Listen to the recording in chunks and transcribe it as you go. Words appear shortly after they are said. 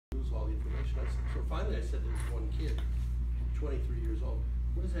finally I said to this one kid, 23 years old,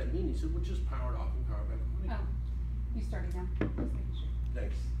 what does that mean? He said, well, just power it off and power it back on. Oh, you started now. Just making sure.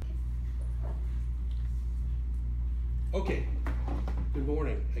 Thanks. Okay, good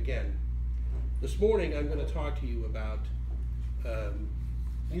morning again. This morning I'm going to talk to you about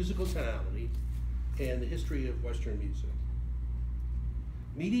musical tonality and the history of Western music.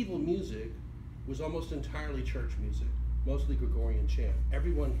 Medieval music was almost entirely church music, mostly Gregorian chant.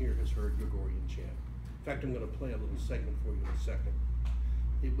 Everyone here has heard Gregorian chant. In fact, I'm going to play a little segment for you in a second.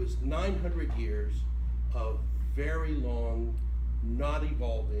 It was 900 years of very long, not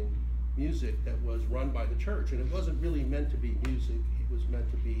evolving music that was run by the church. And it wasn't really meant to be music. It was meant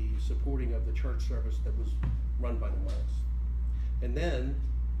to be supporting of the church service that was run by the monks. And then,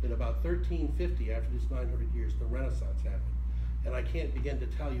 in about 1350, after this 900 years, the Renaissance happened. And I can't begin to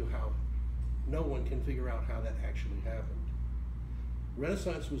tell you how, no one can figure out how that actually happened.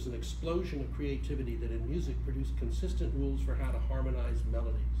 Renaissance was an explosion of creativity that in music produced consistent rules for how to harmonize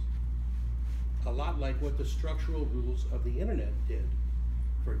melodies. A lot like what the structural rules of the internet did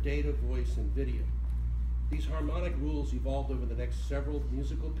for data, voice, and video. These harmonic rules evolved over the next several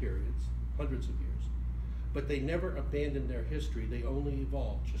musical periods, hundreds of years, but they never abandoned their history. They only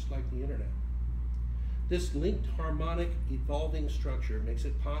evolved, just like the internet. This linked harmonic evolving structure makes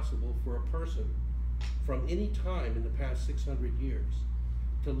it possible for a person from any time in the past 600 years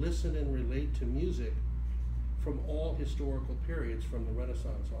to listen and relate to music from all historical periods from the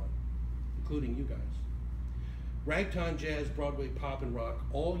Renaissance on, including you guys. Ragtime, jazz, Broadway, pop, and rock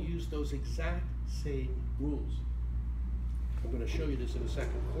all use those exact same rules. I'm going to show you this in a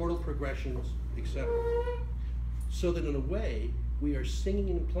second. Chordal progressions, etc. So that in a way, we are singing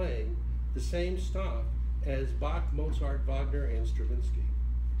and playing the same stuff as Bach, Mozart, Wagner, and Stravinsky.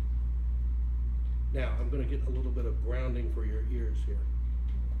 Now, I'm going to get a little bit of grounding for your ears here.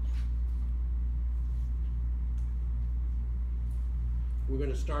 We're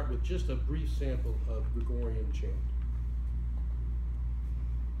going to start with just a brief sample of Gregorian chant.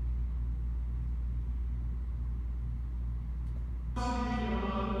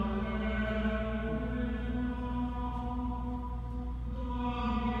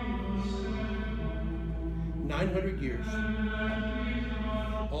 Years,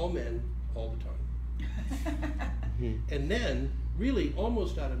 all men, all the time. And then, really,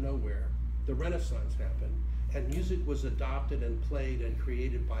 almost out of nowhere, the Renaissance happened, and music was adopted and played and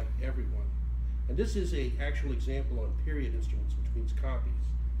created by everyone. And this is an actual example on period instruments, which means copies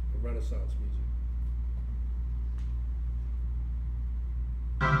of Renaissance music.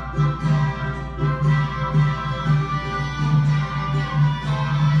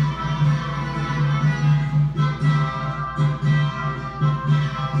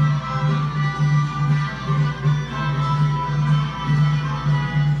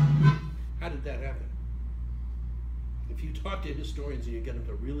 Talk to historians and you get them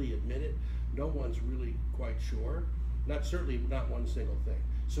to really admit it, no one's really quite sure. Certainly not one single thing.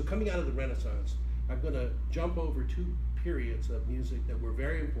 So coming out of the Renaissance, I'm going to jump over two periods of music that were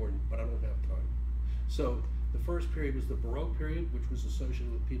very important, but I don't have time. So the first period was the Baroque period, which was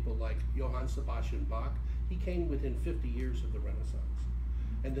associated with people like Johann Sebastian Bach. He came within 50 years of the Renaissance.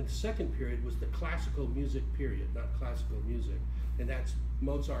 And then the second period was the classical music period, not classical music, and that's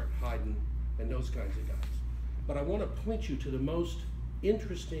Mozart, Haydn, and those kinds of guys. But I want to point you to the most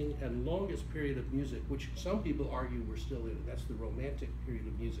interesting and longest period of music, which some people argue we're still in, and that's the Romantic period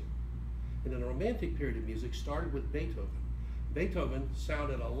of music. And the Romantic period of music started with Beethoven. Beethoven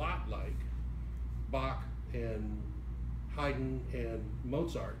sounded a lot like Bach and Haydn and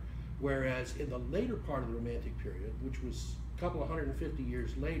Mozart, whereas in the later part of the Romantic period, which was a couple of 150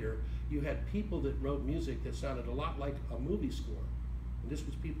 years later, you had people that wrote music that sounded a lot like a movie score. And this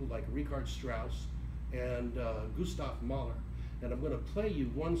was people like Richard Strauss and Gustav Mahler. And I'm going to play you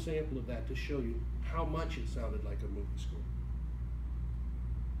one sample of that to show you how much it sounded like a movie score.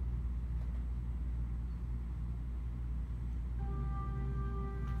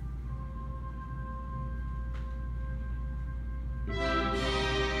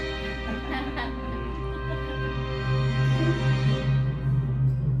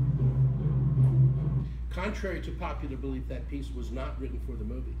 Contrary to popular belief, that piece was not written for the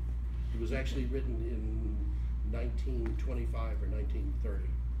movie. It was actually written in 1925 or 1930.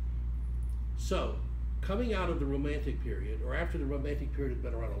 So, coming out of the Romantic period, or after the Romantic period had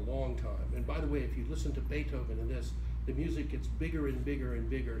been around a long time, and by the way, if you listen to Beethoven in this, the music gets bigger and bigger and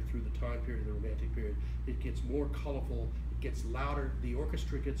bigger through the time period of the Romantic period. It gets more colorful, it gets louder, the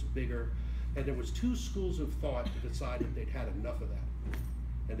orchestra gets bigger, and there was two schools of thought that decided they'd had enough of that.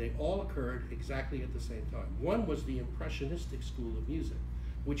 And they all occurred exactly at the same time. One was the Impressionistic school of music,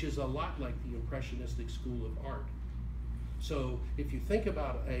 which is a lot like the Impressionistic school of art. So if you think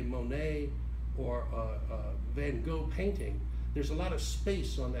about a Monet or a Van Gogh painting, there's a lot of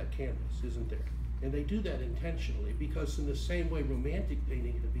space on that canvas, isn't there? And they do that intentionally because in the same way romantic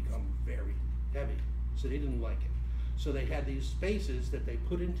painting had become very heavy, so they didn't like it. So they had these spaces that they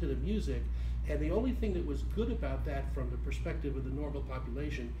put into the music, and the only thing that was good about that from the perspective of the normal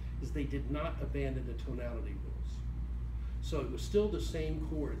population is they did not abandon the tonality rules. So it was still the same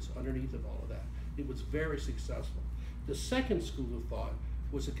chords underneath of all of that. It was very successful. The second school of thought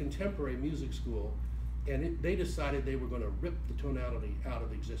was a contemporary music school, and they decided they were going to rip the tonality out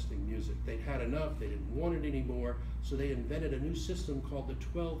of existing music. They'd had enough, they didn't want it anymore, so they invented a new system called the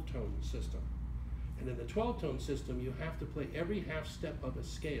 12-tone system. And in the 12-tone system, you have to play every half step of a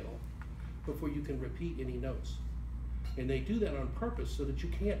scale before you can repeat any notes. And they do that on purpose so that you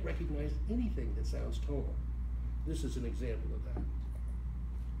can't recognize anything that sounds tonal. This is an example of that.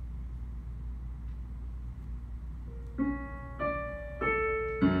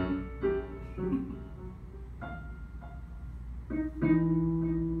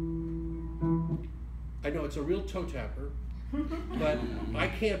 I know it's a real toe tapper, but I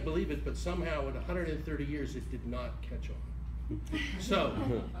can't believe it, but somehow in 130 years it did not catch on. So,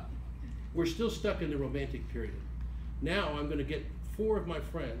 we're still stuck in the Romantic period. Now I'm going to get 4 of my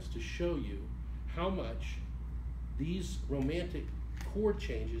friends to show you how much these romantic chord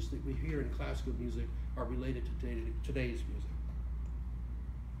changes that we hear in classical music are related to today's music.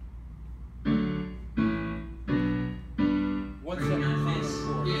 One second.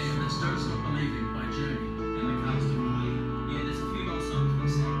 Yeah, let's start Stop Believing by Journey and the Cast of Play. Yeah, there's a few more songs in the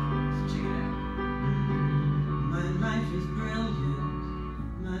set, so check it out. My life is brilliant,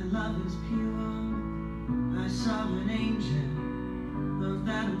 my love is pure. I saw an angel, of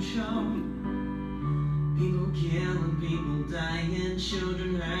that I'm sure. People kill and people dying,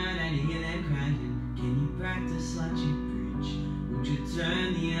 children hurt and you hear them crying. Can you practice what you preach? Would you turn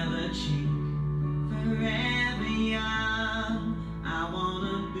the other cheek? Forever young, I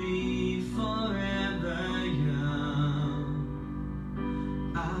wanna be forever young.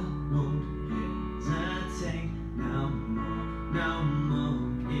 I won't hesitate no more, no more.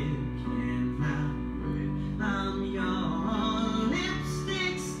 It cannot wait. I'm your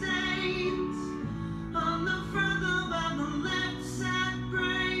lipstick stains on the front of the left side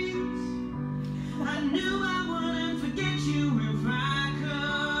braids. I knew I wouldn't forget you if I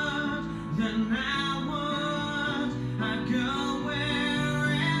could. Then I would. I'd go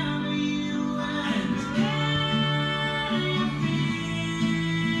wherever you went. Can you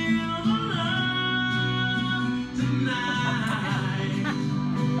feel the love tonight?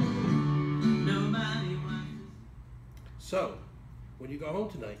 Nobody wants. So, when you go home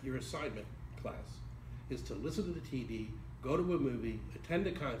tonight, your assignment, class, is to listen to the TV, go to a movie, attend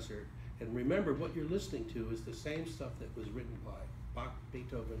a concert, and remember what you're listening to is the same stuff that was written by Bach,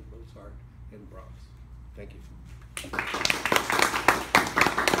 Beethoven, Mozart, and Brahms. Thank you.